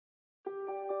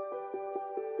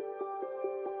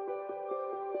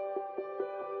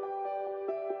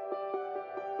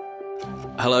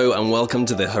Hello and welcome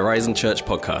to the Horizon Church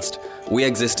podcast. We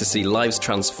exist to see lives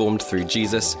transformed through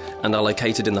Jesus and are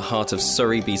located in the heart of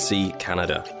Surrey, BC,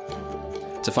 Canada.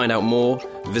 To find out more,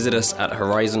 visit us at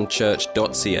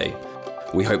horizonchurch.ca.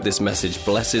 We hope this message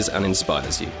blesses and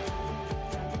inspires you.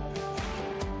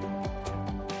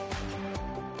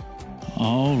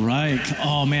 All right.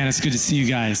 Oh, man, it's good to see you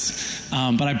guys.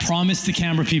 But I promised the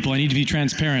camera people, I need to be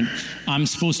transparent. I'm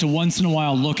supposed to once in a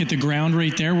while look at the ground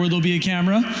right there where there'll be a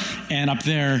camera and up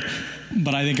there.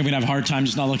 But I think I'm going to have a hard time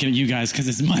just not looking at you guys because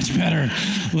it's much better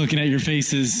looking at your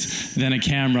faces than a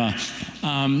camera.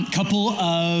 Couple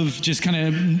of just kind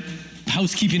of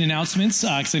housekeeping announcements,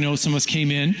 because I know some of us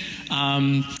came in.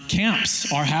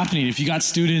 Camps are happening. If you got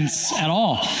students at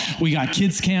all, we got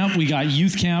kids camp, we got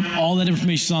youth camp, all that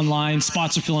information is online,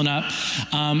 spots are filling up,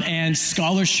 and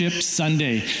Scholarship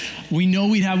Sunday. We know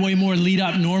we'd have way more lead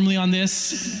up normally on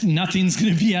this. Nothing's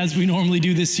going to be as we normally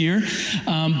do this year,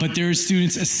 but there are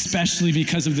students, especially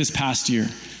because of this past year.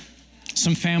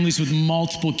 Some families with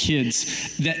multiple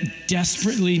kids that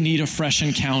desperately need a fresh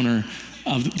encounter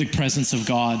of the presence of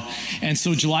God. And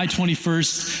so July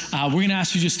 21st, we're going to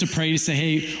ask you just to pray to say,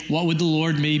 hey, what would the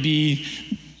Lord maybe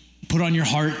put on your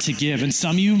heart to give? And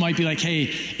some of you might be like,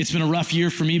 hey, it's been a rough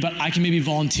year for me, but I can maybe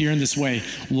volunteer in this way.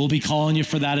 We'll be calling you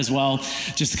for that as well.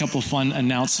 Just a couple of fun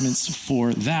announcements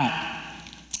for that.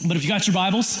 But if you got your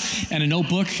Bibles and a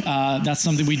notebook, that's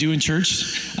something we do in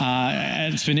church.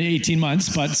 It's been 18 months,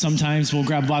 but sometimes we'll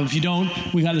grab a Bible. If you don't,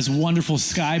 we got this wonderful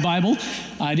Sky Bible.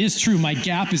 It is true, my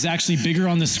gap is actually bigger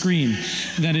on the screen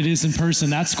than it is in person.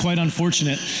 That's quite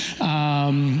unfortunate.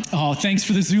 Thanks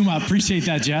for the zoom up. Appreciate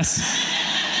that, Jess.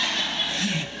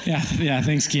 Yeah,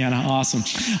 thanks, Kiana. Awesome.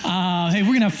 Hey, we're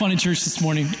going to have fun in church this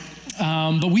morning.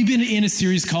 But we've been in a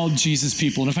series called Jesus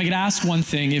People. And if I could ask one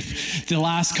thing, if the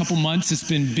last couple months it's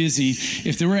been busy,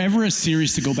 if there were ever a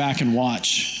series to go back and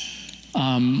watch,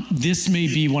 this may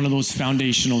be one of those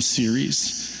foundational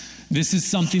series. This is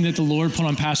something that the Lord put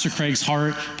on Pastor Craig's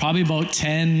heart probably about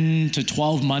 10 to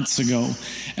 12 months ago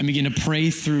and began to pray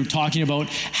through talking about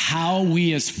how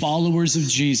we as followers of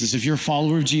Jesus, if you're a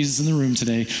follower of Jesus in the room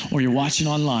today or you're watching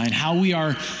online, how we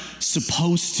are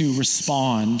supposed to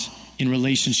respond in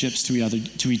relationships to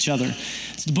each other.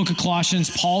 It's the book of Colossians.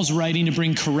 Paul's writing to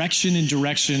bring correction and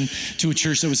direction to a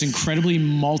church that was incredibly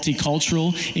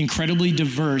multicultural, incredibly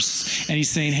diverse. And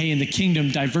he's saying, hey, in the kingdom,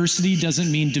 diversity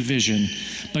doesn't mean division,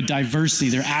 but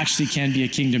diversity, there actually can be a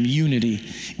kingdom unity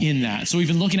in that. So we've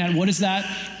been looking at what does that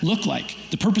look like?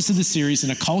 The purpose of the series,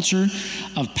 in a culture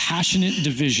of passionate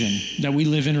division that we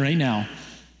live in right now,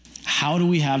 how do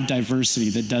we have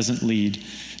diversity that doesn't lead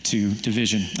to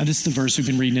division? Now, this is the verse we've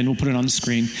been reading, and we'll put it on the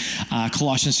screen.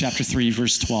 Colossians chapter 3,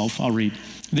 verse 12. I'll read.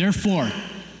 Therefore,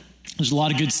 there's a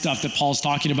lot of good stuff that Paul's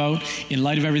talking about in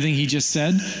light of everything he just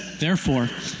said. Therefore,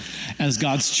 as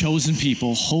God's chosen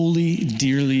people, holy,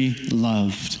 dearly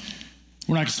loved.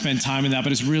 We're not going to spend time in that,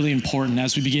 but it's really important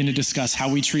as we begin to discuss how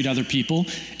we treat other people.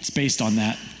 It's based on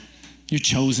that. You're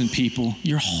chosen people.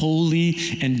 You're holy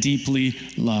and deeply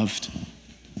loved.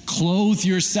 Clothe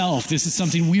yourself. This is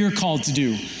something we are called to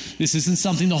do. This isn't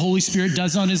something the Holy Spirit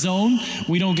does on his own.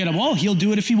 We don't get he'll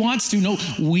do it if he wants to. No,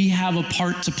 we have a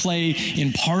part to play in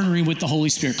partnering with the Holy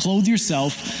Spirit. Clothe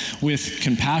yourself with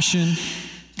compassion,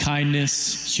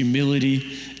 kindness,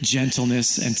 humility,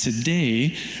 gentleness, and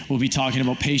today we'll be talking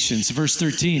about patience. Verse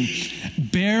 13,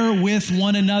 bear with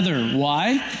one another.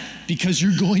 Why? Because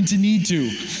you're going to need to.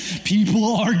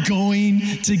 People are going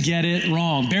to get it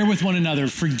wrong. Bear with one another.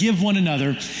 Forgive one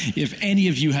another. If any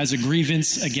of you has a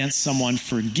grievance against someone,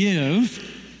 forgive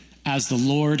as the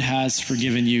Lord has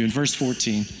forgiven you. In verse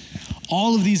 14,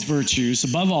 all of these virtues,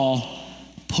 above all,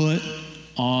 put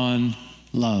on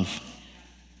love,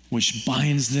 which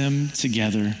binds them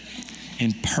together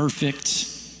in perfect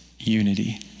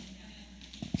unity.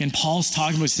 And Paul's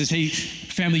talking about, says, hey,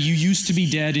 family, you used to be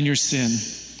dead in your sin.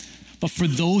 But for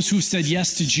those who've said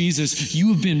yes to Jesus, you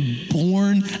have been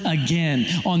born again.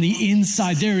 On the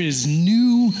inside, there is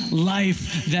new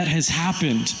life that has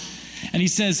happened. And he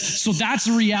says, so that's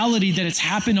a reality that it's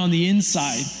happened on the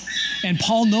inside. And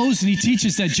Paul knows and he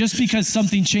teaches that just because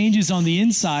something changes on the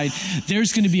inside,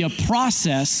 there's going to be a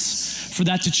process for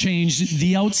that to change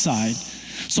the outside.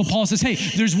 So Paul says, hey,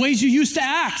 there's ways you used to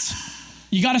act.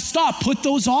 You got to stop, put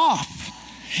those off.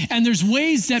 And there's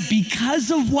ways that because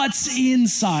of what's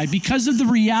inside, because of the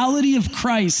reality of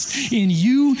Christ in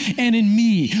you and in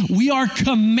me, we are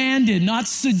commanded, not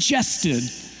suggested,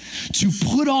 to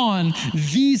put on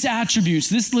these attributes,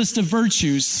 this list of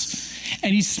virtues.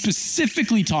 And he's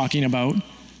specifically talking about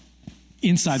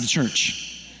inside the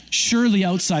church, surely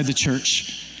outside the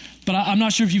church. But I'm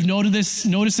not sure if you've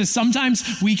noticed this. Sometimes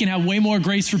we can have way more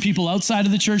grace for people outside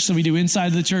of the church than we do inside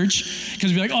of the church.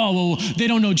 Because we're like, oh, well, they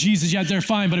don't know Jesus yet, they're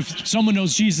fine. But if someone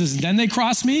knows Jesus and then they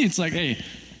cross me, it's like, hey,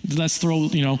 let's throw,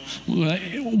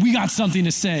 we got something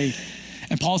to say.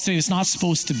 And Paul's saying it's not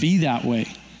supposed to be that way.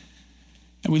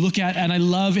 And we look at, and I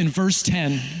love in verse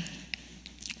 10,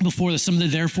 before some of the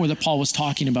therefore that Paul was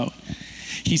talking about,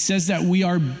 he says that we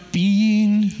are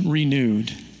being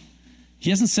renewed. He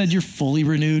hasn't said you're fully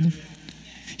renewed.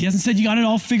 He hasn't said you got it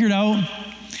all figured out.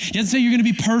 He doesn't say you're going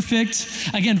to be perfect.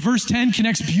 Again, verse 10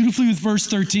 connects beautifully with verse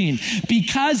 13.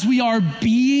 Because we are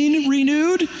being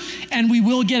renewed, and we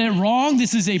will get it wrong.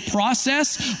 This is a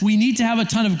process. We need to have a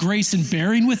ton of grace and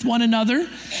bearing with one another.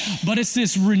 But it's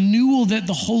this renewal that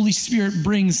the Holy Spirit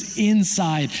brings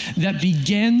inside that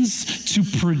begins to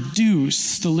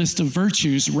produce the list of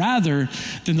virtues rather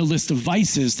than the list of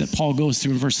vices that Paul goes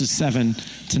through in verses 7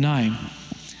 to 9.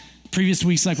 Previous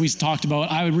weeks, like we talked about,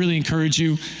 I would really encourage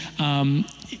you.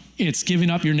 It's giving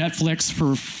up your Netflix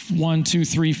for 1, 2,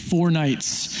 3, 4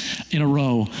 nights in a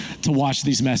row to watch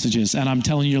these messages. And I'm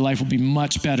telling you, your life will be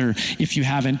much better if you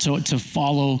haven't to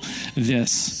follow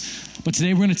this. But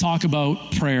today we're going to talk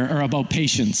about prayer, or about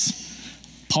patience.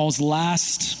 Paul's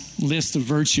last list of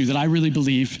virtue that I really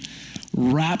believe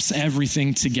wraps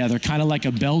everything together, kind of like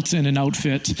a belt and an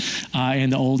outfit in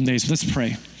the olden days. Let's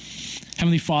pray.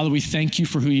 Heavenly Father, we thank you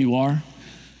for who you are.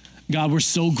 God, we're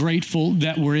so grateful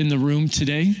that we're in the room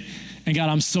today. And God,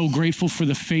 I'm so grateful for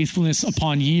the faithfulness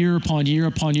upon year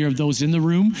of those in the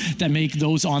room that make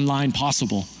those online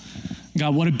possible.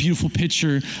 God, what a beautiful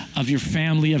picture of your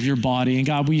family, of your body. And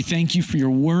God, we thank you for your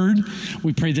word.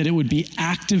 We pray that it would be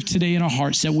active today in our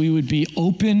hearts, that we would be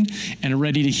open and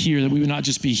ready to hear, that we would not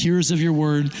just be hearers of your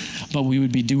word, but we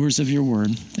would be doers of your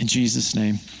word. In Jesus'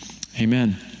 name,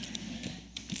 amen.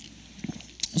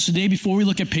 So today, before we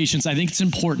look at patience, I think it's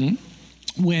important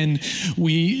when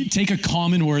we take a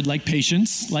common word like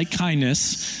patience, like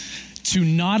kindness, to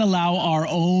not allow our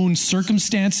own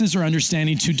circumstances or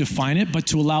understanding to define it, but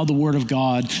to allow the Word of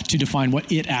God to define what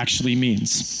it actually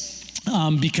means.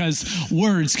 Because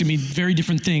words can mean very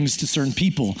different things to certain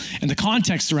people, and the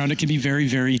context around it can be very,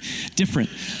 very different.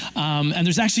 And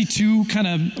there's actually 2 kind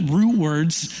of root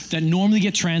words that normally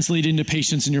get translated into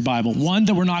patience in your Bible. One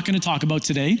that we're not going to talk about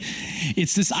today.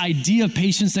 It's this idea of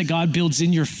patience that God builds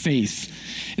in your faith.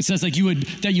 It says that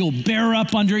you'll bear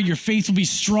up under it, your faith will be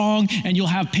strong, and you'll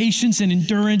have patience and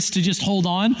endurance to just hold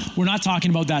on. We're not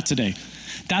talking about that today.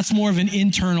 That's more of an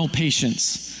internal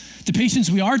patience. The patience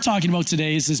we are talking about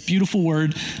today is this beautiful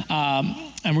word, and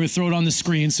we're going to throw it on the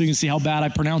screen so you can see how bad I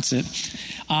pronounce it.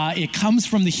 It comes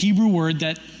from the Hebrew word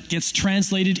that gets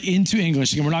translated into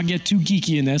English. Again, we're not getting too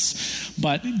geeky in this,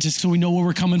 but just so we know where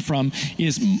we're coming from,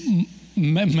 is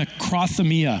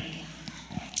macrothemia.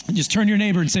 Just turn to your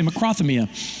neighbor and say macrothemia.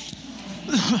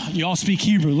 You all speak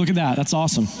Hebrew. Look at that. That's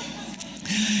awesome.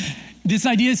 This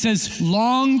idea says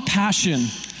long passion,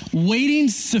 waiting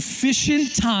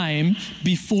sufficient time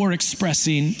before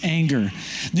expressing anger.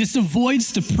 This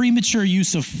avoids the premature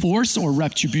use of force or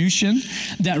retribution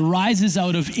that rises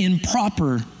out of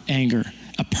improper anger,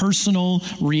 a personal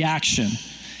reaction.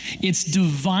 It's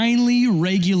divinely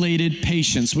regulated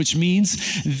patience, which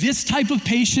means this type of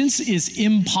patience is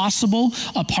impossible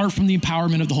apart from the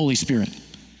empowerment of the Holy Spirit.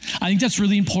 I think that's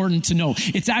really important to know.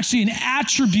 It's actually an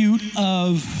attribute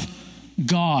of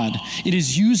God. It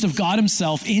is used of God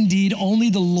himself. Indeed,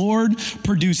 only the Lord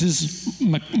produces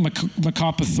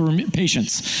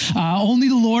patience. Only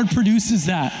the Lord produces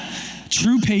that.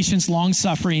 True patience,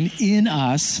 long-suffering in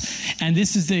us. And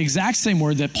this is the exact same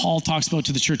word that Paul talks about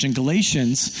to the church in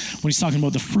Galatians when he's talking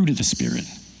about the fruit of the Spirit.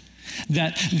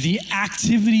 That the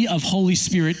activity of Holy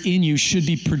Spirit in you should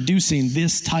be producing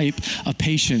this type of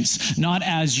patience, not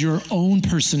as your own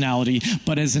personality,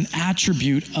 but as an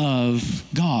attribute of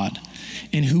God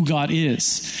and who God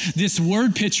is. This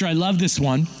word picture, I love this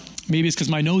one. Maybe it's because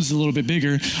my nose is a little bit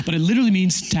bigger, but it literally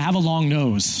means to have a long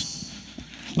nose.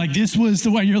 Like this was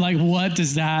the one you're like, what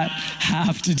does that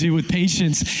have to do with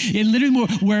patience? It literally,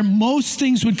 where most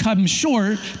things would come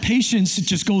short, patience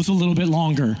just goes a little bit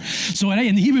longer. So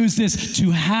in the Hebrew is this,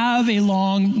 to have a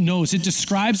long nose. It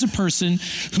describes a person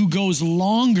who goes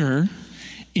longer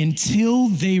until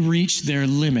they reach their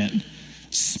limit.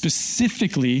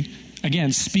 Specifically,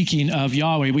 again, speaking of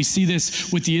Yahweh, we see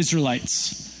this with the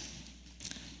Israelites.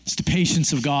 It's the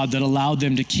patience of God that allowed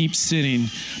them to keep sinning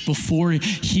before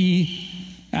he,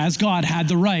 as God had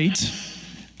the right,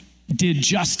 did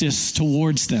justice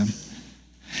towards them.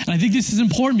 And I think this is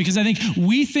important because I think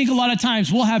we think a lot of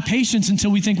times we'll have patience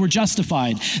until we think we're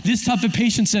justified. This type of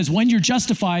patience says when you're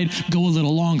justified, go a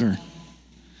little longer.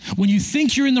 When you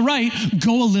think you're in the right,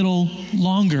 go a little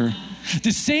longer.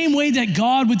 The same way that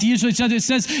God with the Israelites, it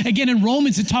says again in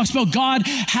Romans, it talks about God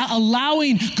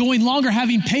going longer,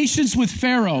 having patience with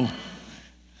Pharaoh,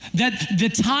 that the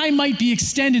time might be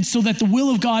extended so that the will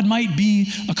of God might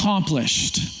be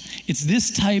accomplished. It's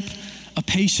this type of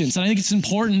patience. And I think it's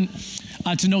important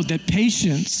to note that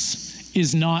patience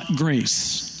is not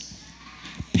grace.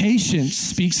 Patience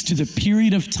speaks to the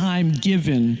period of time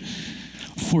given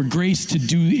for grace to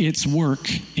do its work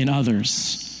in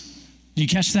others. Do you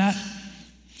catch that?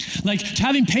 Like,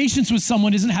 having patience with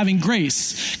someone isn't having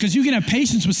grace, because you can have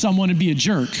patience with someone and be a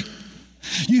jerk.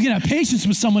 You can have patience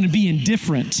with someone and be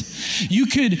indifferent. You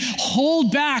could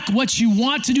hold back what you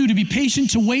want to do, to be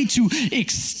patient, to wait, to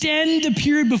extend the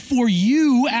period before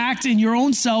you act in your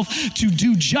own self to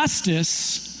do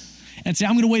justice and say,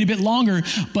 I'm going to wait a bit longer.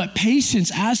 But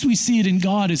patience, as we see it in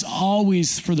God, is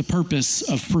always for the purpose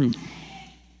of fruit.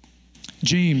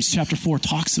 James chapter 4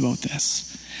 talks about this.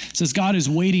 It says God is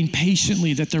waiting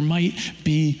patiently that there might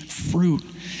be fruit.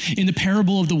 In the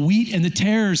parable of the wheat and the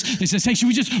tares, they says, hey, should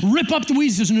we just rip up the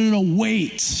weeds? He says, no,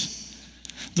 wait.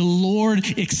 The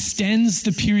Lord extends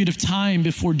the period of time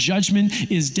before judgment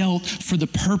is dealt for the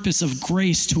purpose of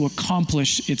grace to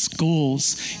accomplish its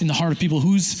goals in the heart of people.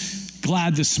 Who's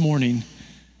glad this morning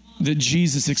that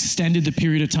Jesus extended the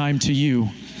period of time to you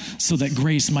so that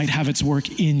grace might have its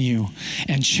work in you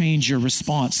and change your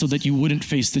response so that you wouldn't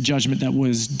face the judgment that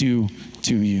was due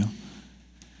to you?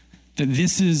 That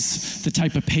this is the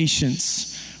type of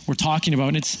patience we're talking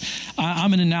about. And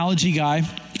I'm an analogy guy.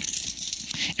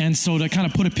 And so to kind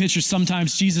of put a picture,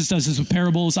 sometimes Jesus does this with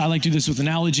parables. I like to do this with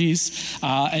analogies.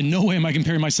 And no way am I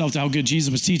comparing myself to how good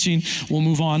Jesus was teaching. We'll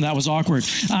move on. That was awkward.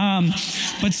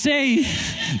 But say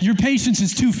your patience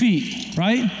is 2 feet,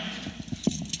 right?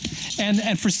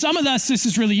 And for some of us, this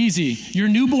is really easy. Your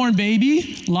newborn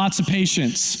baby, lots of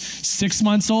patience. 6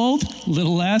 months old, a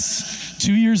little less.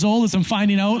 2 years old, as I'm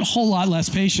finding out, a whole lot less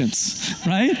patience,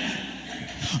 right?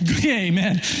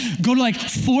 Amen. Go to like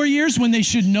 4 years when they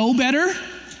should know better.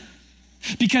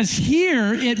 Because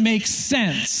here it makes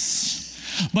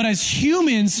sense. But as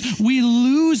humans, we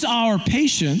lose our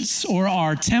patience or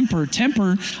our temper.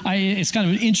 Temper, it's kind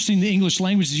of interesting in the English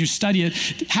language as you study it.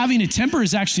 Having a temper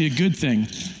is actually a good thing.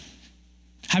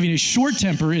 Having a short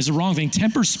temper is a wrong thing.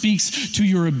 Temper speaks to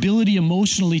your ability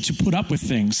emotionally to put up with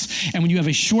things. And when you have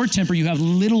a short temper, you have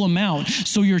little amount.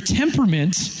 So your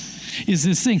temperament is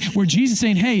this thing where Jesus is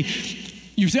saying, hey,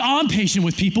 you say, I'm patient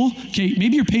with people. Okay,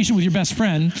 maybe you're patient with your best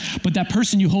friend, but that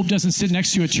person you hope doesn't sit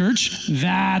next to you at church,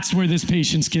 that's where this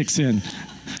patience kicks in,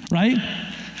 right?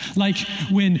 Like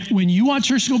when you want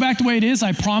church to go back the way it is,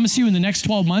 I promise you in the next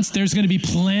 12 months, there's going to be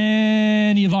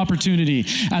plenty of opportunity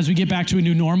as we get back to a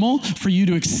new normal for you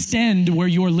to extend where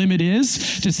your limit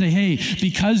is to say, hey,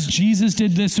 because Jesus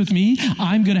did this with me,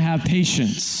 I'm going to have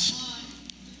patience.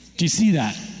 Do you see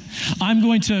that? I'm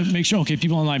going to make sure, okay,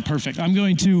 people online, perfect. I'm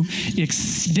going to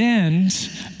extend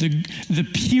the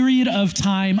period of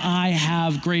time I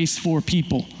have grace for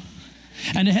people.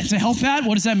 And to help that,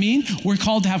 what does that mean? We're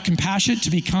called to have compassion, to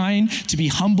be kind, to be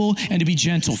humble, and to be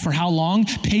gentle. For how long?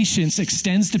 Patience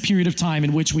extends the period of time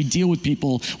in which we deal with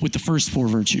people with the first 4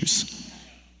 virtues,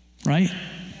 right?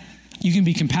 You can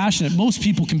be compassionate. Most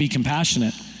people can be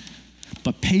compassionate,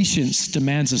 but patience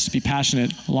demands us to be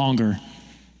passionate longer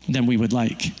than we would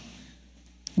like.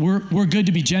 We're good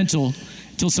to be gentle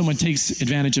until someone takes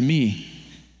advantage of me,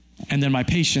 and then my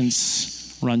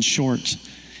patience runs short.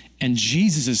 And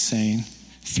Jesus is saying,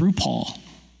 through Paul,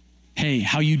 hey,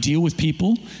 how you deal with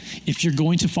people, if you're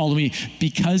going to follow me,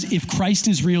 because if Christ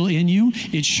is real in you,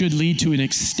 it should lead to an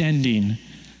extending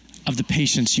of the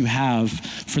patience you have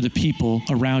for the people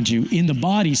around you, in the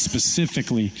body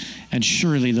specifically, and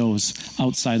surely those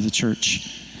outside the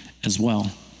church as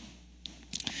well.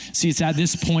 See, it's at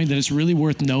this point that it's really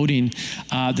worth noting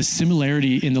the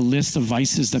similarity in the list of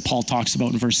vices that Paul talks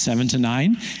about in verse 7 to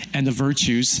 9 and the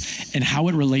virtues and how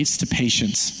it relates to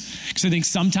patience. Because I think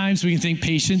sometimes we can think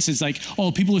patience is like,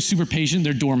 oh, people who are super patient,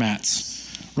 they're doormats,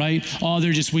 right? Oh,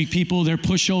 they're just weak people, they're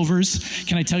pushovers.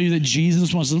 Can I tell you that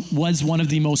Jesus was one of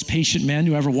the most patient men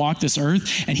who ever walked this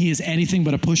earth, and he is anything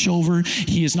but a pushover.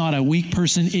 He is not a weak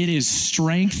person. It is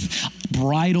strength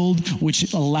bridled,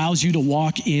 which allows you to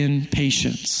walk in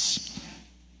patience.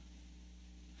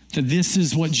 That this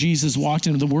is what Jesus walked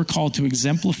in, that we're called to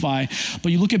exemplify.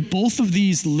 But you look at both of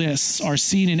these lists are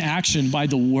seen in action by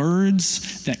the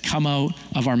words that come out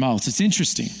of our mouths. It's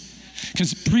interesting.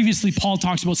 Because previously Paul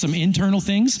talks about some internal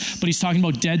things, but he's talking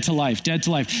about dead to life.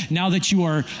 Now that you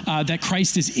are, that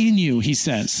Christ is in you, he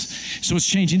says. So it's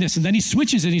changing this. And then he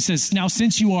switches it. He says, now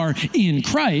since you are in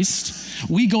Christ,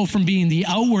 We go from being the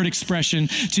outward expression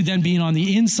to then being on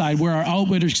the inside, where our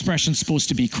outward expression is supposed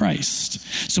to be Christ.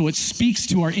 So it speaks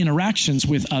to our interactions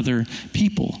with other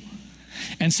people.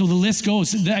 And so the list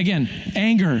goes, again,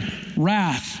 anger,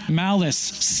 wrath, malice,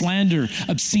 slander,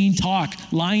 obscene talk,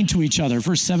 lying to each other,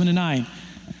 verse 7 to 9,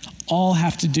 all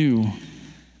have to do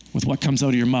with what comes out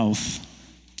of your mouth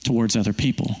towards other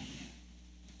people.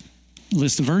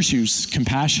 List of virtues: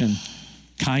 compassion,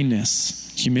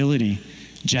 kindness, humility,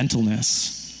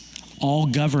 gentleness, all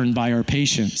governed by our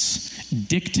patience,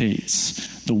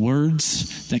 dictates the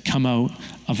words that come out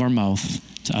of our mouth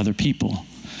to other people.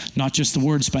 Not just the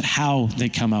words, but how they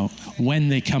come out, when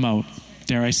they come out.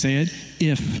 Dare I say it?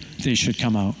 If they should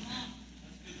come out.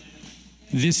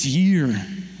 This year,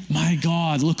 my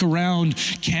God, look around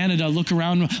Canada, look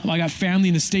around. I got family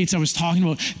in the States I was talking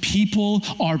about. People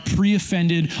are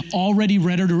pre-offended, already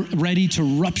ready to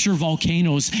rupture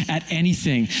volcanoes at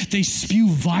anything. They spew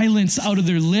violence out of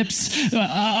their lips,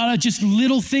 just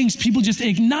little things. People just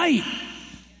ignite.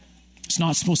 It's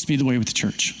not supposed to be the way with the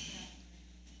church.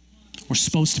 We're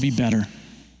supposed to be better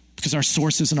because our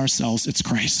source isn't ourselves, it's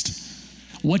Christ.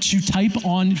 What you type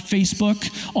on Facebook,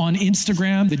 on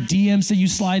Instagram, the DMs that you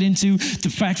slide into, the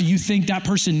fact that you think that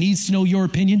person needs to know your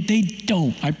opinion, they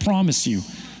don't, I promise you.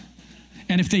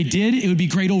 And if they did, it would be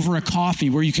great over a coffee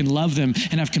where you can love them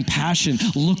and have compassion,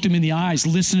 look them in the eyes,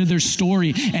 listen to their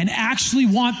story, and actually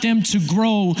want them to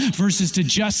grow versus to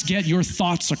just get your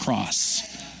thoughts across.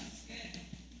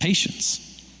 Patience.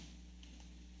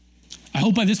 I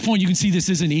hope by this point you can see this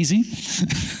isn't easy.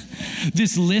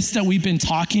 This list that we've been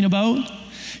talking about,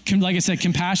 like I said,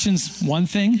 compassion's one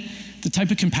thing. The type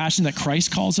of compassion that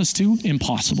Christ calls us to,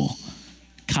 impossible.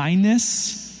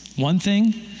 Kindness, one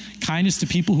thing. Kindness to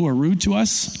people who are rude to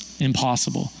us,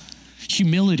 impossible.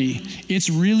 Humility, it's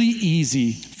really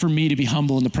easy for me to be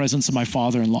humble in the presence of my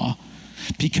father-in-law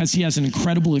because he has an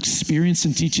incredible experience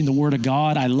in teaching the Word of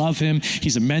God. I love him.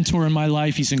 He's a mentor in my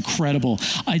life. He's incredible.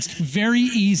 It's very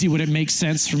easy when it makes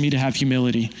sense for me to have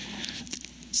humility.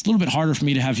 It's a little bit harder for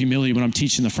me to have humility when I'm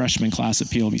teaching the freshman class at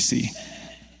PLBC.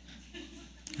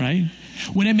 Right?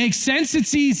 When it makes sense,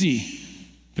 it's easy.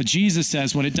 But Jesus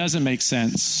says when it doesn't make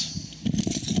sense,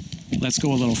 let's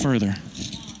go a little further.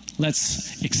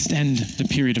 Let's extend the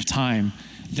period of time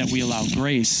that we allow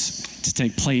grace to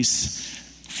take place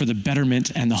for the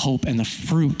betterment and the hope and the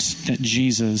fruit that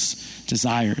Jesus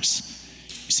desires.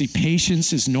 You see,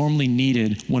 patience is normally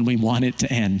needed when we want it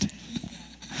to end.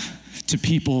 To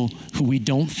people who we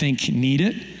don't think need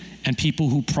it and people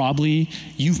who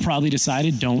you've probably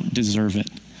decided don't deserve it.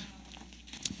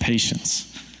 Patience.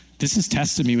 This has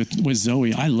tested me with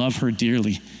Zoe. I love her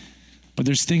dearly. But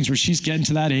there's things where she's getting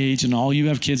to that age and all you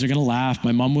have kids are going to laugh.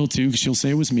 My mom will too because she'll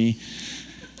say it was me.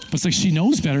 But it's like she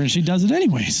knows better and she does it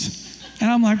anyways. And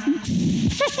I'm like,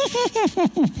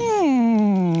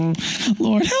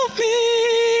 Lord, help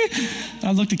me.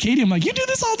 I looked at Katie, I'm like, you do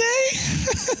this all day?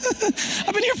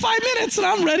 I've been here 5 minutes and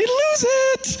I'm ready to lose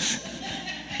it.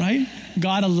 Right?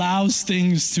 God allows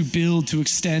things to build, to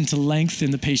extend, to lengthen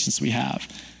the patience we have.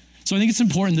 So I think it's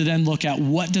important to then look at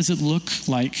what does it look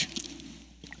like?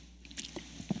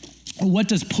 What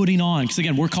does putting on? Because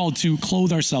again, we're called to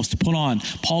clothe ourselves, to put on.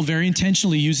 Paul very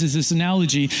intentionally uses this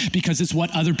analogy because it's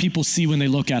what other people see when they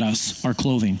look at us, our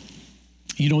clothing.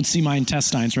 You don't see my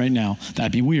intestines right now.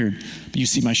 That'd be weird. But you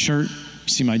see my shirt, you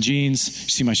see my jeans, you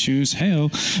see my shoes. Hey-o.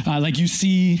 Like you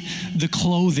see the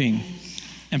clothing.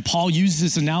 And Paul uses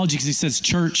this analogy because he says,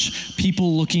 church,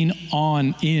 people looking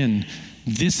on in.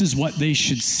 This is what they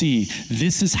should see.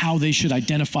 This is how they should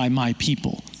identify my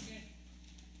people.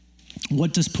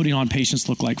 What does putting on patience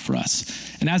look like for us?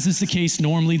 And as is the case,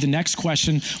 normally the next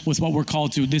question was what we're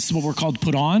called to. This is what we're called to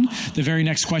put on. The very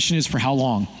next question is for how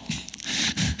long?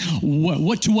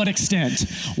 What to what extent?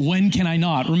 When can I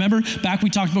not? Remember, back we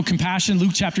talked about compassion,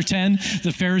 Luke chapter 10, the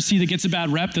Pharisee that gets a bad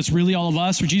rep, that's really all of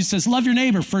us, where Jesus says, love your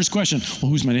neighbor. First question,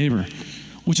 well, who's my neighbor?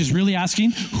 Which is really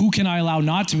asking, who can I allow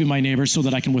not to be my neighbor so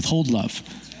that I can withhold love?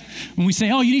 When we say,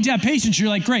 oh, you need to have patience, you're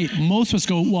like, great. Most of us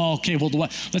go, well, okay, well,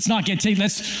 let's not get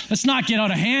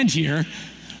out of hand here,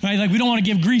 right? Like, we don't want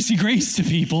to give greasy grace to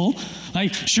people.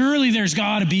 Like, surely there's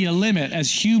got to be a limit.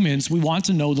 As humans, we want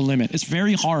to know the limit. It's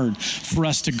very hard for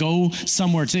us to go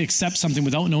somewhere to accept something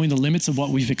without knowing the limits of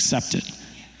what we've accepted.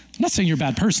 I'm not saying you're a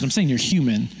bad person. I'm saying you're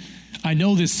human. I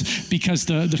know this because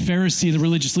the Pharisee, the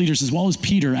religious leaders, as well as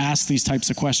Peter, asked these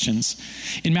types of questions.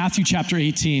 In Matthew chapter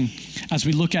 18, as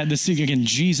we look at this again,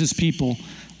 Jesus people,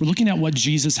 we're looking at what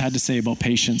Jesus had to say about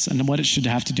patience and what it should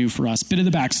have to do for us. Bit of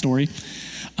the backstory.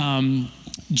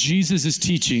 Jesus is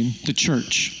teaching the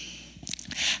church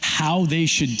how they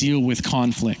should deal with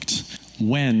conflict.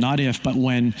 When, not if, but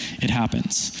when it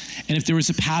happens. And if there was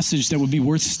a passage that would be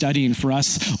worth studying for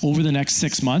us over the next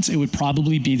 6 months, it would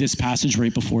probably be this passage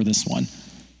right before this one.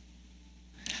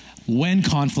 When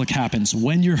conflict happens,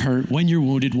 when you're hurt, when you're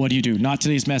wounded, what do you do? Not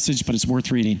today's message, but it's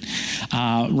worth reading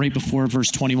right before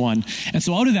verse 21. And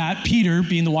so out of that, Peter,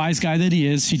 being the wise guy that he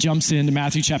is, he jumps into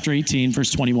Matthew chapter 18,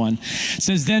 verse 21. It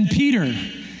says, "Then Peter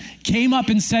came up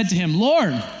and said to him,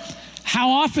 'Lord, how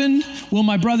often will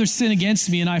my brother sin against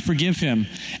me and I forgive him?'"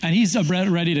 And he's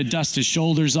ready to dust his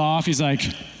shoulders off. He's like,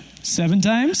 7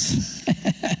 times?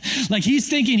 Like he's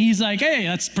thinking, he's like, hey,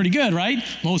 that's pretty good, right?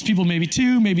 Most people maybe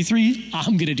 2, maybe 3.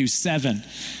 I'm going to do 7.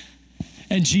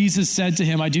 And Jesus said to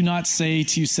him, "I do not say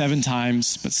to you 7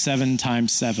 times, but 7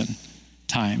 times 7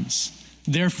 times.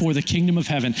 Therefore, the kingdom of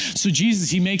heaven." So Jesus,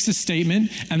 he makes a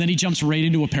statement and then he jumps right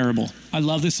into a parable. I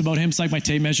love this about him. It's like my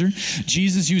tape measure.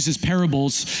 Jesus uses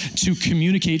parables to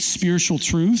communicate spiritual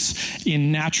truths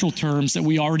in natural terms that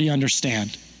we already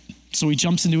understand. So he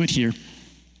jumps into it here.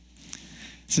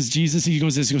 It says, Jesus, he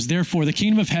goes, "Therefore, the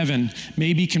kingdom of heaven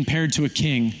may be compared to a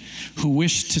king who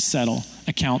wished to settle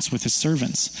accounts with his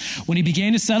servants. When he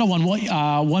began to settle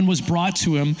one was brought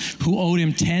to him who owed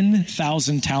him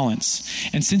 10,000 talents.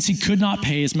 And since he could not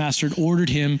pay, his master had ordered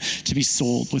him to be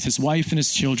sold with his wife and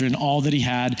his children, all that he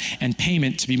had, and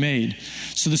payment to be made.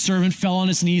 So the servant fell on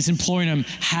his knees, imploring him,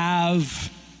 'Have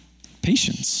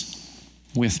patience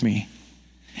with me,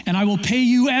 and I will pay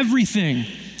you everything.'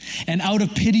 And out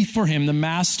of pity for him, the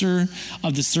master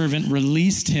of the servant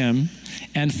released him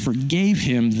and forgave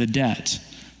him the debt.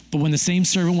 But when the same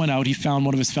servant went out, he found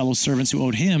one of his fellow servants who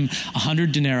owed him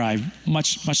 100 denarii,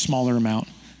 much smaller amount.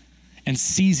 And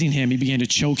seizing him, he began to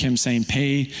choke him, saying,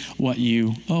 'Pay what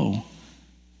you owe.'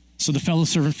 So the fellow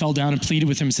servant fell down and pleaded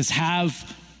with him and says,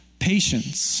 'Have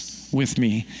patience with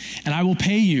me, and I will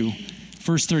pay you.'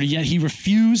 Verse 30, yet he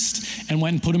refused and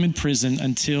went and put him in prison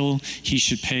until he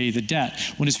should pay the debt.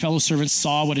 When his fellow servants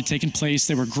saw what had taken place,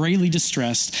 they were greatly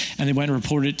distressed, and they went and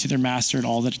reported it to their master and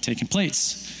all that had taken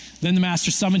place. Then the master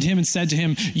summoned him and said to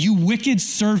him, 'You wicked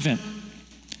servant,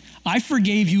 I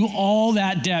forgave you all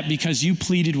that debt because you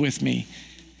pleaded with me.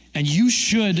 And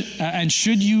should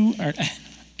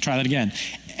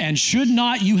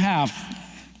not you have,'"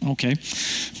 okay,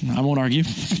 I won't argue,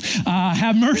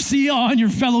 "have mercy on your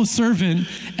fellow servant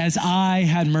as I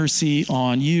had mercy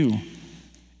on you.'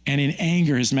 And in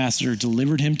anger, his master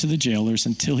delivered him to the jailers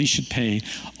until he should pay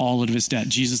all of his debt."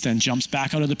 Jesus then jumps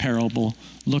back out of the parable,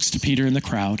 looks to Peter and the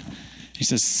crowd. He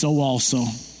says, "So also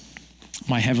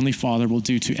my heavenly Father will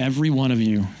do to every one of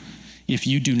you if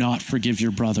you do not forgive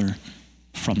your brother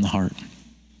from your heart."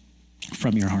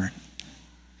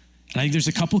 And I think there's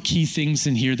a couple key things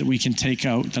in here that we can take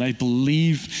out that I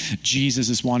believe Jesus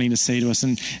is wanting to say to us.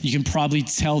 And you can probably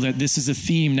tell that this is a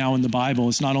theme now in the Bible.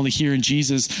 It's not only here in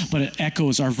Jesus, but it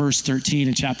echoes our verse 13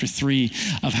 in chapter 3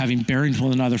 of having bearing with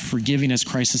one another, forgiving as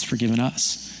Christ has forgiven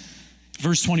us.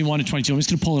 Verse 21 and 22, I'm just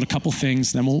going to pull out a couple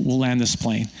things, and then we'll land this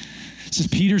plane. It says,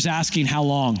 Peter's asking, how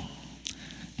long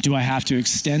do I have to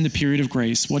extend the period of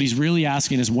grace? What he's really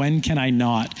asking is, when can I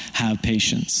not have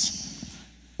patience?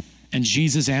 And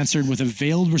Jesus answered with a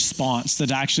veiled response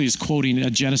that actually is quoting a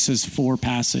Genesis 4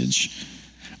 passage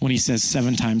when he says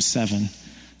 7 times 7.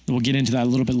 We'll get into that a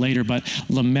little bit later, but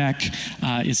Lamech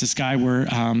is this guy where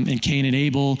in Cain and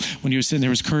Abel, when he was sitting there,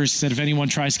 was cursed, said if anyone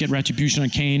tries to get retribution on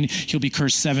Cain, he'll be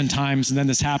cursed 7 times. And then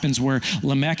this happens where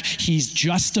Lamech, he's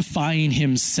justifying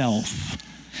himself.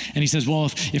 And he says,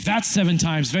 well, if that's 7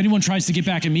 times, if anyone tries to get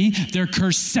back at me, they're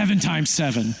cursed 7 times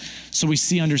 7. So we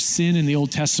see under sin in the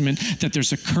Old Testament that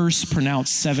there's a curse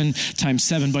pronounced 7 times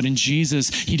 7. But in Jesus,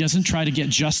 he doesn't try to get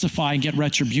justified and get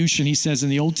retribution. He says in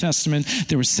the Old Testament,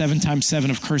 there was 7 times 7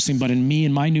 of cursing. But in me,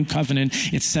 in my new covenant,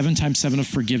 it's 7 times 7 of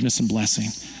forgiveness and blessing.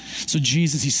 So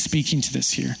Jesus, he's speaking to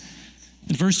this here.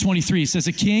 In verse 23, he says,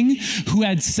 a king who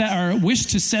had wished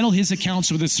to settle his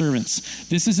accounts with his servants.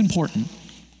 This is important.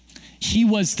 He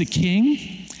was the king.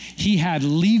 He had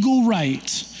legal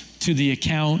right to the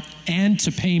account and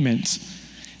to payment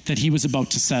that he was about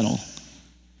to settle.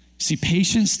 See,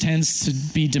 patience tends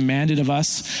to be demanded of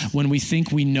us when we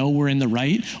think we know we're in the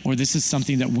right, or this is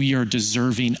something that we are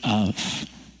deserving of.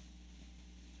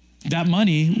 That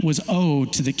money was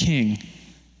owed to the king.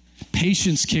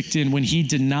 Patience kicked in when he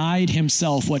denied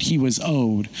himself what he was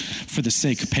owed for the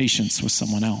sake of patience with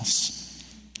someone else.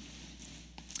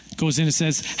 Goes in and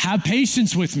says, have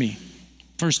patience with me.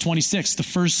 Verse 26, the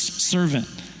first servant.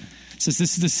 It says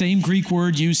this is the same Greek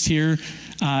word used here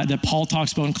that Paul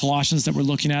talks about in Colossians that we're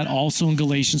looking at, also in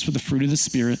Galatians for the fruit of the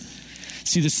Spirit.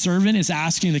 See, the servant is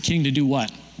asking the king to do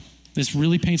what? This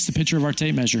really paints the picture of our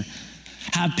tape measure.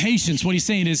 Have patience. What he's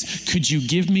saying is, could you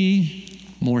give me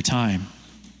more time?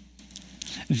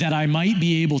 that I might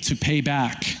be able to pay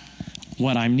back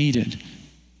what I'm needed?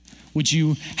 Would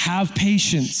you have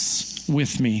patience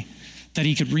with me that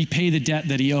he could repay the debt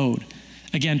that he owed?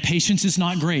 Again, patience is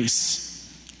not grace.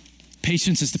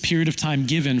 Patience is the period of time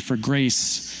given for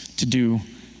grace to do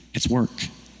its work,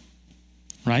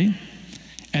 right?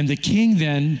 And the king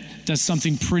then does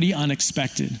something pretty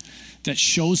unexpected that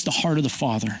shows the heart of the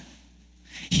Father.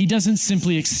 He doesn't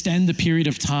simply extend the period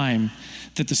of time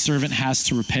that the servant has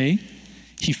to repay.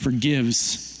 He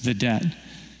forgives the debt.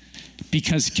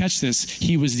 Because, catch this,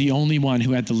 he was the only one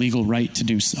who had the legal right to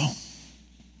do so.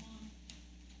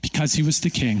 Because he was the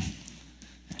king,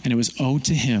 and it was owed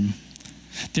to him.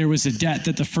 There was a debt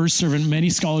that the first servant, many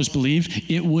scholars believe,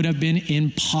 it would have been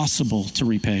impossible to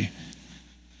repay.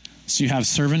 So you have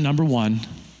servant number one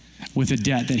with a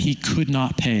debt that he could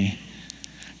not pay,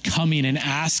 coming and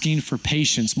asking for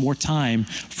patience, more time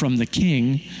from the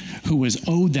king who was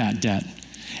owed that debt.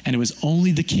 And it was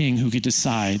only the king who could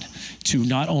decide to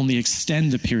not only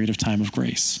extend the period of time of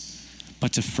grace,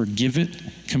 but to forgive it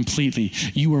completely.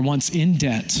 You were once in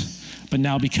debt, but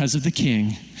now because of the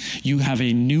king, you have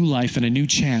a new life and a new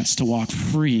chance to walk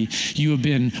free. You have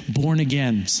been born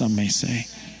again, some may say.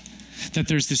 That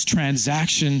there's this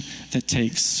transaction that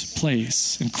takes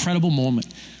place. Incredible moment.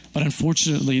 But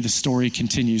unfortunately, the story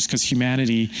continues because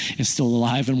humanity is still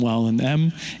alive and well in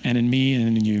them and in me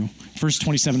and in you. Verse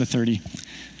 27 to 30.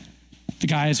 The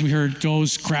guy, as we heard,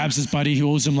 goes, grabs his buddy who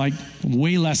owes him like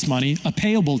way less money, a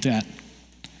payable debt,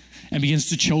 and begins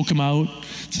to choke him out.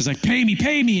 Says like, pay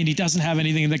me, and he doesn't have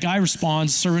anything. And the guy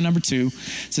responds, servant number two,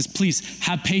 says, please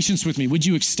have patience with me. Would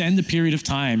you extend the period of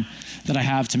time that I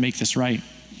have to make this right?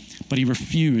 But he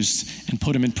refused and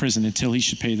put him in prison until he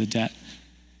should pay the debt.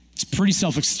 It's pretty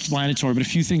self-explanatory, but a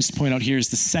few things to point out here is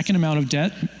the second amount of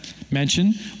debt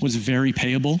mentioned was very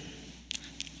payable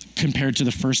compared to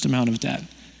the first amount of debt.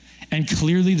 And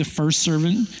clearly the first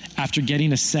servant, after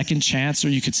getting a second chance, or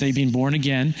you could say being born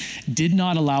again, did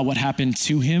not allow what happened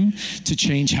to him to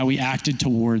change how he acted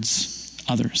towards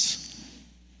others.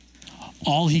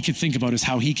 All he could think about is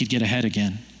how he could get ahead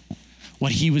again,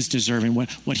 what he was deserving,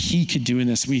 what he could do in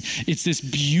this. It's this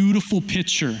beautiful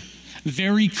picture,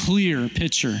 very clear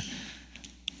picture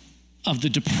of the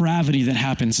depravity that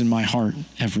happens in my heart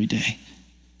every day.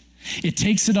 It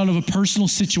takes it out of a personal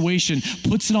situation,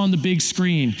 puts it on the big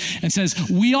screen, and says,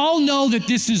 we all know that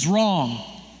this is wrong,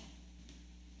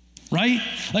 right?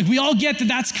 Like we all get that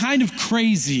that's kind of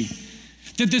crazy,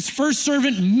 that this first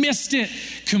servant missed it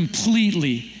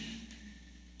completely.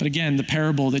 But again, the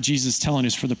parable that Jesus is telling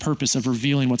is for the purpose of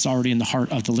revealing what's already in the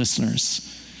heart of the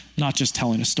listeners, not just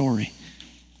telling a story.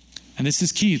 And this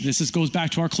is key. This goes back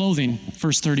to our clothing,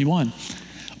 verse 31.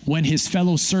 When his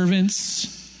fellow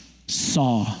servants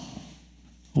saw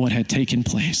what had taken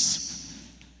place.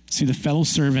 See, the fellow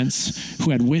servants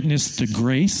who had witnessed the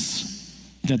grace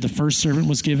that the first servant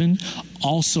was given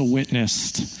also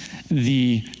witnessed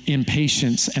the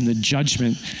impatience and the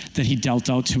judgment that he dealt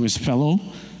out to his fellow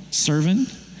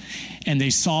servant. And they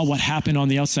saw what happened on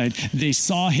the outside. They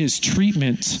saw his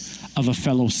treatment of a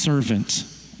fellow servant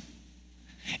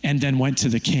and then went to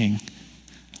the king.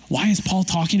 Why is Paul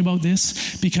talking about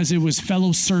this? Because it was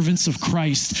fellow servants of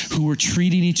Christ who were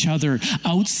treating each other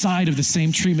outside of the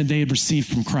same treatment they had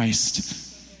received from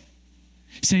Christ.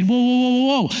 Saying,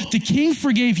 whoa. The king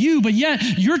forgave you, but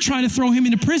yet you're trying to throw him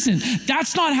into prison.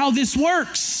 That's not how this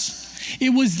works.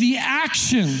 It was the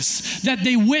actions that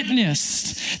they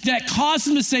witnessed that caused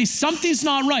them to say something's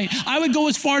not right. I would go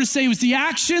as far to say it was the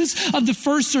actions of the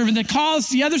first servant that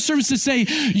caused the other servants to say,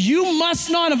 you must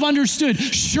not have understood.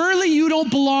 Surely you don't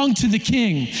belong to the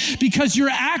king because your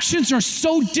actions are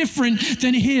so different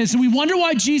than his. And we wonder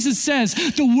why Jesus says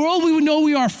the world we would know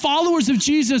we are followers of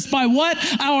Jesus by what?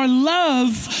 Our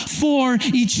love for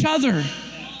each other.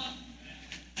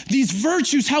 These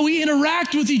virtues, how we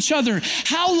interact with each other.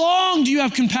 How long do you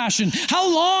have compassion? How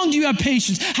long do you have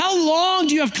patience? How long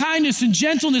do you have kindness and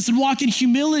gentleness and walk in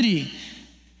humility?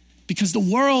 Because the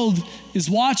world is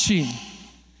watching,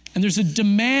 and there's a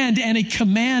demand and a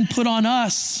command put on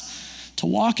us to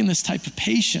walk in this type of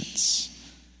patience.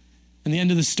 And the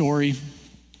end of the story,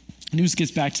 news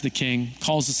gets back to the king,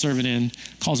 calls the servant in,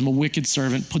 calls him a wicked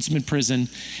servant, puts him in prison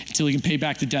until he can pay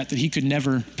back the debt that he could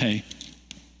never pay.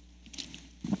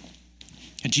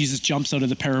 And Jesus jumps out of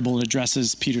the parable and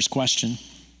addresses Peter's question.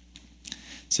 He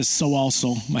says, so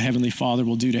also my heavenly Father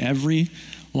will do to every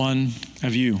one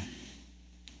of you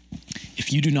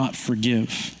if you do not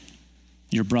forgive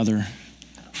your brother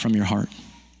from your heart.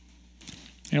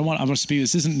 And I want to speak,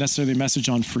 this isn't necessarily a message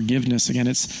on forgiveness. Again,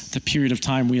 it's the period of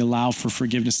time we allow for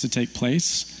forgiveness to take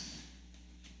place.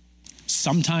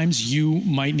 Sometimes you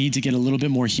might need to get a little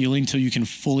bit more healing till you can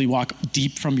fully walk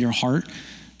deep from your heart.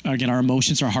 Again, our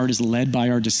emotions, our heart is led by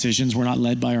our decisions. We're not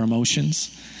led by our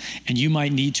emotions. And you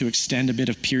might need to extend a bit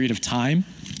of period of time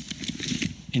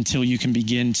until you can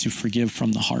begin to forgive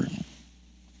from the heart.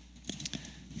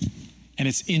 And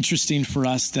it's interesting for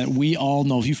us that we all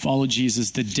know, if you follow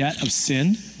Jesus, the debt of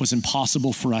sin was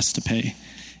impossible for us to pay.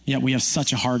 Yet we have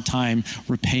such a hard time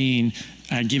repaying,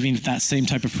 giving that same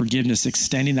type of forgiveness,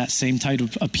 extending that same type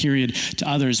of a period to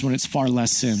others when it's far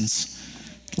less sins.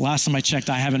 The last time I checked,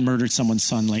 I haven't murdered someone's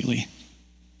son lately.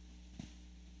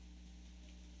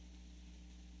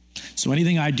 So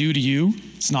anything I do to you,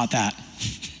 it's not that.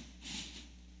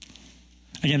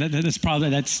 Again,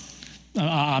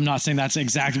 I'm not saying that's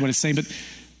exactly what it's saying, but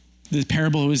the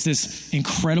parable is this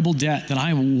incredible debt that I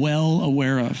am well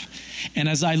aware of. And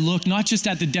as I look not just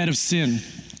at the debt of sin,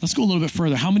 let's go a little bit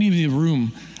further. How many of you in the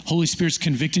room, Holy Spirit's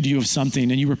convicted you of something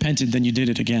and you repented, then you did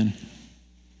it again?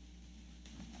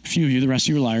 A few of you, the rest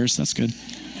of you are liars. That's good.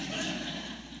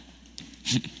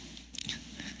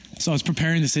 So I was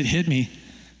preparing this, it hit me. I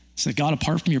said, God,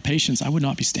 apart from your patience, I would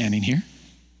not be standing here.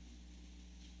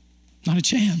 Not a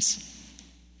chance.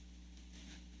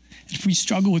 And if we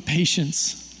struggle with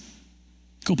patience,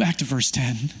 go back to verse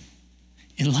 10.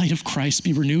 In light of Christ,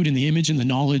 be renewed in the image and the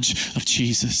knowledge of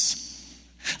Jesus.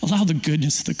 Allow the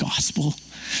goodness of the gospel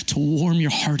to warm your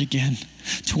heart again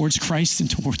towards Christ and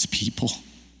towards people.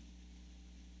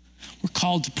 We're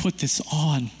called to put this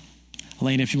on.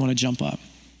 Elena, if you want to jump up.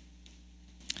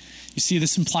 You see,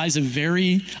 this implies a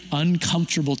very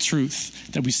uncomfortable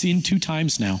truth that we've seen 2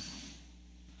 times now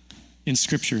in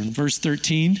Scripture. In verse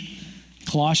 13,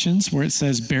 Colossians, where it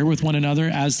says, bear with one another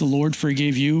as the Lord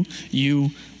forgave you, you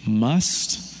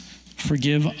must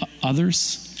forgive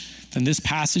others. Then this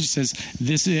passage says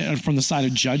this from the side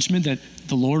of judgment, that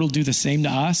the Lord will do the same to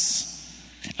us.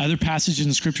 Other passages in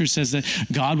the Scripture says that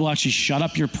God will actually shut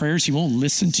up your prayers. He won't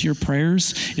listen to your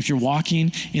prayers if you're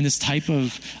walking in this type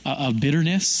of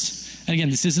bitterness. And again,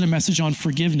 this isn't a message on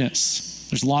forgiveness.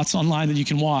 There's lots online that you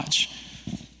can watch.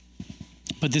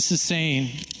 But this is saying,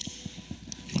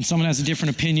 when someone has a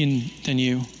different opinion than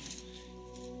you,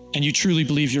 and you truly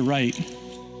believe you're right,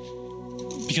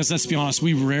 because let's be honest,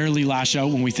 we rarely lash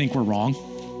out when we think we're wrong,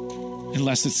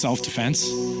 unless it's self-defense,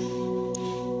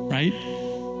 right?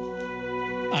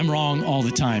 I'm wrong all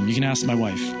the time. You can ask my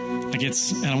wife.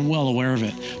 And I'm well aware of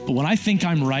it. But when I think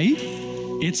I'm right,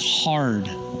 it's hard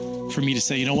for me to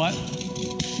say, you know what?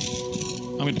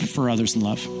 I'm going to prefer others in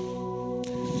love.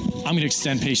 I'm going to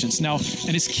extend patience. Now,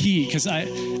 and it's key, because I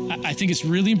think it's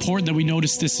really important that we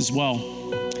notice this as well.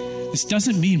 This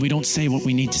doesn't mean we don't say what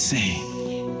we need to say.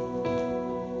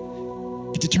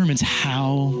 It determines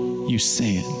how you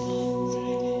say it.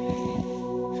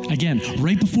 Again,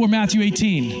 right before Matthew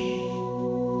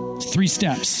 18, 3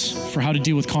 steps for how to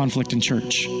deal with conflict in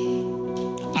church.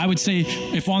 I would say,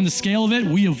 if on the scale of it,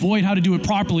 we avoid how to do it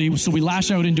properly, so we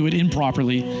lash out and do it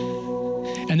improperly.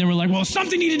 And then we're like, well,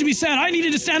 something needed to be said. I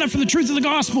needed to stand up for the truth of the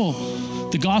gospel.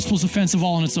 The gospel's offensive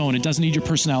all on its own. It doesn't need your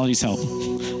personality's help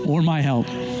or my help.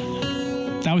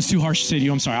 That was too harsh to say to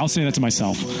you. I'm sorry. I'll say that to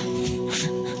myself.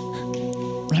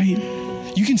 Right?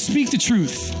 You can speak the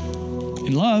truth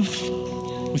in love,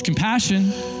 with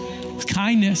compassion, with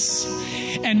kindness.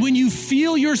 And when you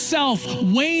feel yourself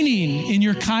waning in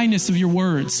your kindness of your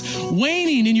words,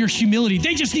 waning in your humility,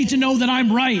 they just need to know that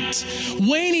I'm right,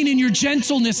 waning in your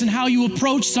gentleness and how you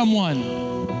approach someone,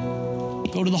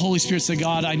 go to the Holy Spirit, say,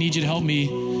 God, I need you to help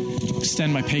me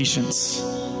extend my patience.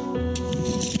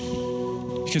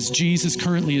 Because Jesus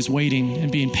currently is waiting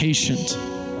and being patient,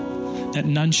 that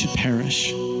none should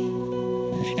perish.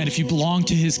 And if you belong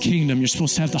to his kingdom, you're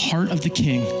supposed to have the heart of the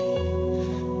king.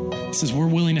 It says we're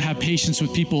willing to have patience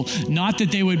with people, not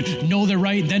that they would know they're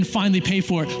right and then finally pay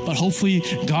for it, but hopefully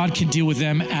God can deal with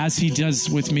them as he does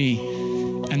with me,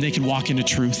 and they can walk into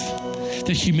truth.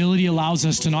 That humility allows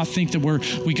us to not think that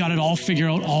we got it all figured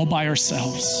out all by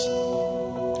ourselves.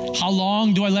 How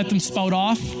long do I let them spout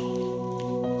off?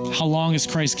 How long has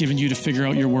Christ given you to figure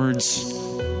out your words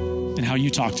and how you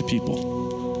talk to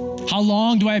people? How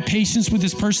long do I have patience with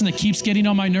this person that keeps getting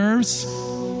on my nerves?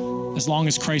 As long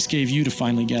as Christ gave you to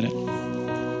finally get it.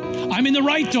 I'm in the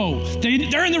right, though.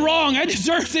 They're in the wrong. I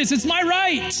deserve this. It's my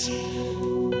right.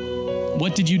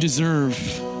 What did you deserve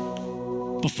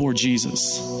before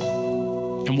Jesus?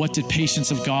 And what did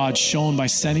patience of God, shown by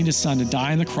sending his son to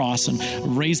die on the cross and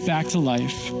raised back to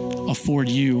life, afford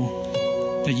you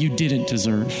that you didn't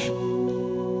deserve?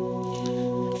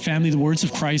 Family, the words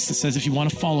of Christ that says, if you want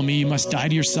to follow me, you must die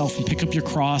to yourself and pick up your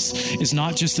cross is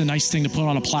not just a nice thing to put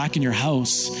on a plaque in your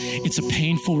house. It's a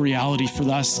painful reality for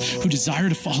us who desire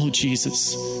to follow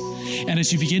Jesus. And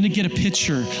as you begin to get a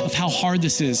picture of how hard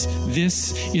this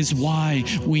is why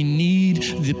we need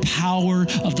the power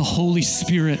of the Holy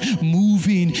Spirit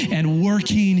moving and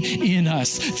working in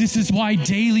us. This is why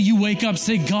daily you wake up,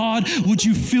 say, God, would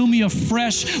you fill me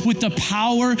afresh with the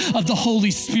power of the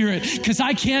Holy Spirit? Because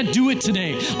I can't do it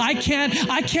today. I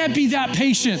can't be that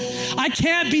patient. I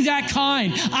can't be that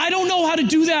kind. I don't know how to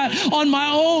do that on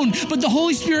my own. But the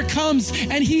Holy Spirit comes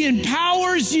and he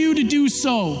empowers you to do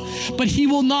so. But he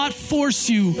will not force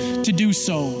you to do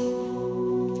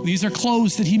so. These are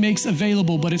clothes that he makes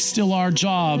available, but it's still our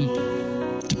job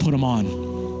to put them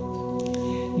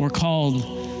on. We're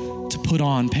called to put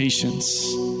on patience.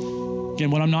 Again,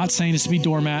 what I'm not saying is to be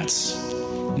doormats,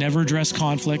 never address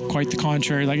conflict, quite the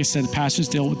contrary. Like I said, the pastors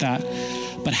deal with that.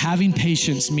 But having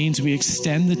patience means we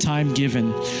extend the time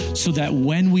given so that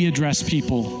when we address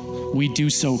people, we do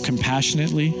so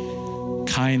compassionately,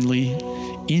 kindly,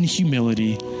 in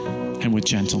humility, and with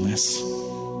gentleness.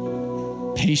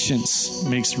 Patience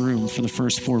makes room for the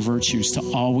first 4 virtues to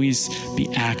always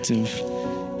be active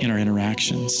in our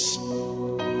interactions.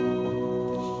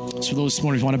 So those this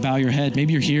morning, if you want to bow your head,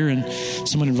 maybe you're here and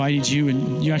someone invited you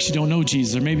and you actually don't know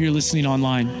Jesus, or maybe you're listening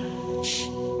online.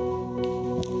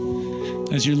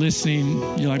 As you're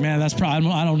listening, you're like, man, that's probably,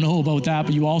 I don't know about that,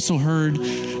 but you also heard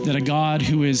that a God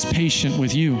who is patient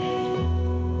with you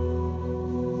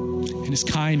and is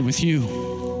kind with you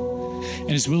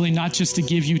and is willing not just to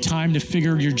give you time to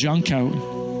figure your junk out,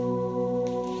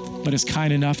 but is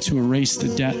kind enough to erase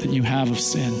the debt that you have of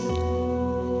sin.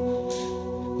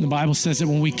 The Bible says that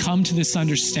when we come to this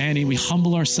understanding, we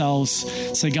humble ourselves,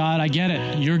 say, God, I get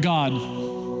it. You're God.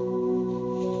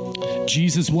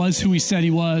 Jesus was who he said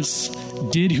he was,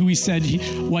 did who he said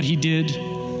what he did.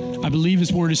 I believe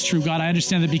his word is true. God, I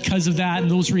understand that because of that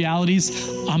and those realities,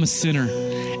 I'm a sinner.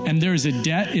 And there is a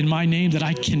debt in my name that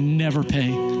I can never pay.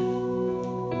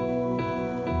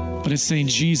 But it's saying,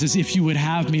 Jesus, if you would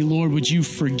have me, Lord, would you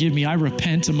forgive me? I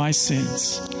repent of my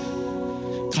sins.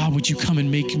 God, would you come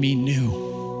and make me new?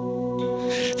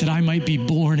 That I might be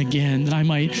born again, that I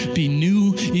might be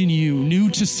new in you, new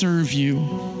to serve you.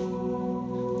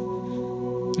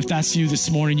 If that's you this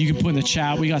morning, you can put in the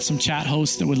chat. We got some chat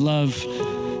hosts that would love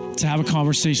to have a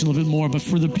conversation a little bit more. But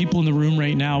for the people in the room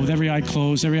right now, with every eye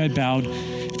closed, every eye bowed,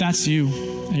 if that's you,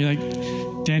 and you're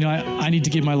like, Daniel, I need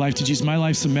to give my life to Jesus. My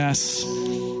life's a mess.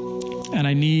 And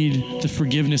I need the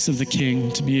forgiveness of the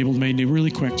King to be able to make new.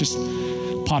 Really quick, just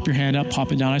pop your hand up,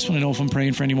 pop it down. I just want to know if I'm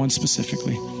praying for anyone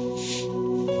specifically.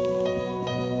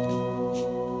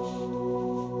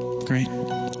 Great.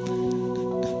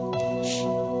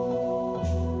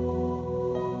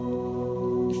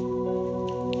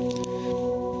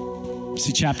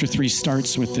 See, chapter 3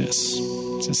 starts with this.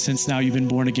 It says, since now you've been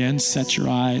born again, set your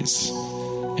eyes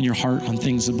and your heart on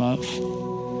things above.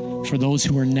 For those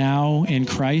who are now in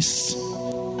Christ,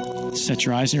 set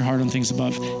your eyes and your heart on things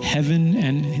above, heaven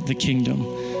and the kingdom.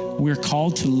 We're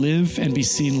called to live and be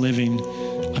seen living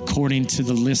according to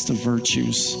the list of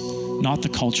virtues, not the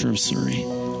culture of Surrey.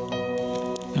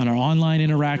 On our online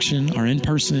interaction, our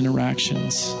in-person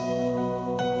interactions.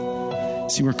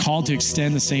 See, we're called to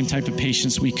extend the same type of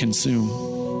patience we consume.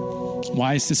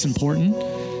 Why is this important?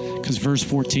 Because verse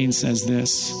 14 says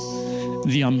this,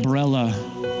 the umbrella,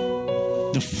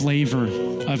 the flavor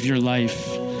of your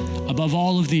life, above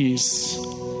all of these,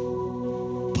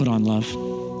 put on love.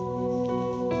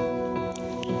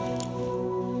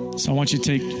 So I want you to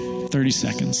take 30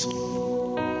 seconds.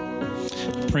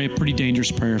 Pray a pretty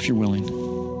dangerous prayer if you're willing.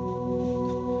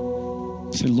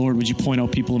 Say, Lord, would you point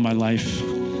out people in my life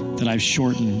that I've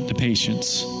shortened the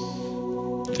patience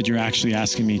that you're actually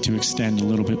asking me to extend a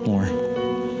little bit more.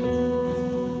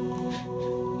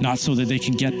 Not so that they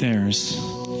can get theirs,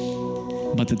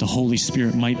 but that the Holy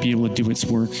Spirit might be able to do its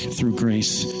work through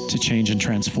grace to change and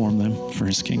transform them for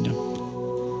his kingdom.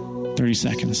 30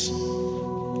 seconds.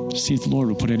 See if the Lord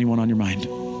will put anyone on your mind.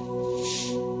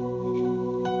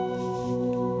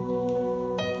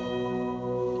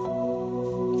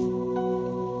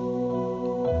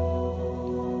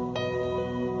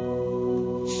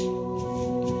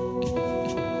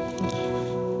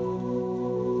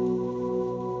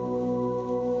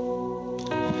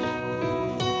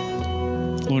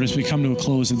 Lord, as we come to a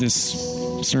close of this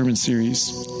sermon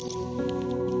series,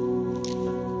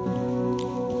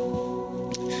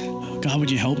 God, would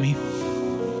you help me?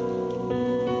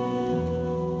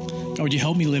 God, would you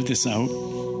help me live this out?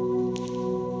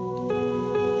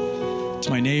 To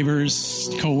my neighbors,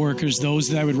 co-workers, those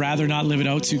that I would rather not live it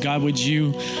out to, God, would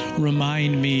you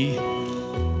remind me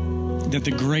that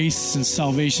the grace and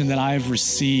salvation that I have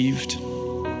received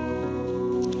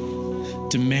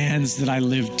demands that I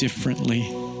live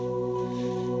differently.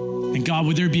 And God,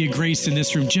 would there be a grace in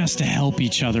this room just to help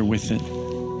each other with it?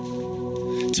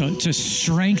 To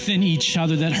strengthen each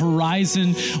other, that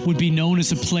Horizon would be known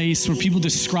as a place where people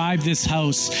describe this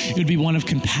house. It would be one of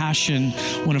compassion,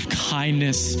 one of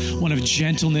kindness, one of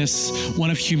gentleness,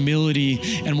 one of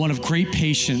humility, and one of great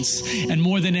patience. And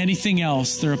more than anything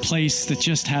else, they're a place that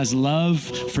just has love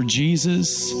for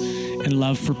Jesus and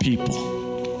love for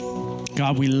people.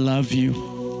 God, we love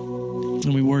you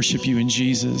and we worship you in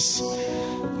Jesus'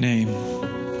 name.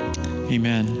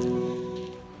 Amen.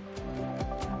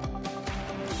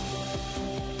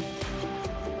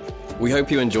 We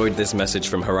hope you enjoyed this message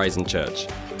from Horizon Church.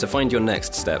 To find your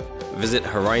next step, visit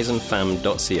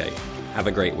horizonfam.ca. Have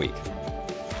a great week.